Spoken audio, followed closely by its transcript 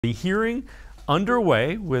The hearing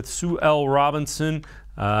underway with Sue L. Robinson,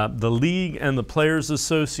 the league and the Players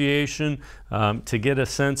Association to get a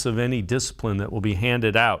sense of any discipline that will be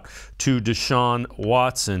handed out to Deshaun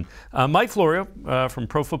Watson. Mike Florio from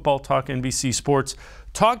Pro Football Talk NBC Sports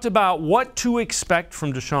talked about what to expect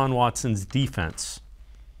from Deshaun Watson's defense.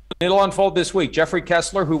 It'll unfold this week. Jeffrey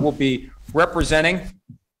Kessler, who will be representing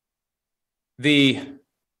the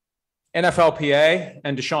NFLPA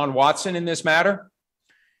and Deshaun Watson in this matter,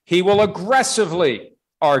 he will aggressively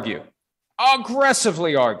argue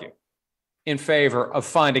in favor of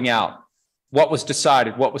finding out what was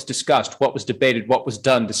decided, what was discussed, what was debated, what was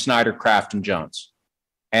done to Snyder, Kraft, and Jones.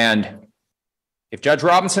 And if Judge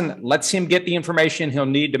Robinson lets him get the information he'll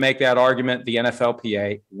need to make that argument, the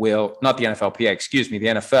NFLPA will, not the NFLPA, excuse me, the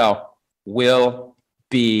NFL will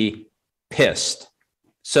be pissed.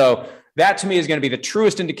 So that to me is going to be the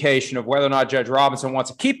truest indication of whether or not Judge Robinson wants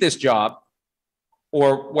to keep this job,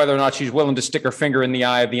 or whether or not she's willing to stick her finger in the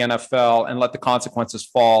eye of the NFL and let the consequences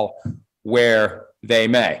fall where they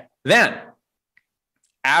may. Then,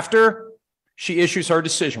 after she issues her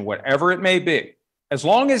decision, whatever it may be, as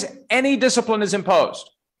long as any discipline is imposed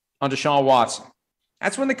on Deshaun Watson,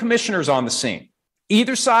 that's when the commissioner's on the scene.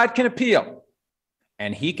 Either side can appeal,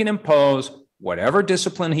 and he can impose whatever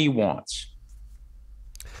discipline he wants.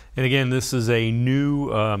 And again, this is a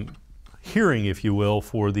new hearing, if you will,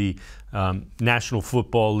 for the National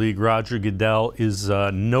Football League. Roger Goodell is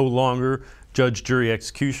no longer judge, jury,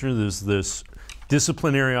 executioner. There's this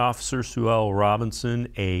disciplinary officer, Sue L.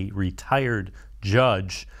 Robinson, a retired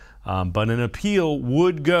judge, but an appeal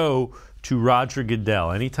would go to Roger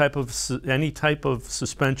Goodell. Any type of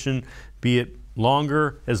suspension, be it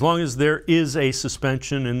longer, as long as there is a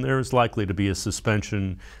suspension, and there is likely to be a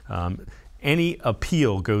suspension, any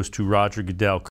appeal goes to Roger Goodell.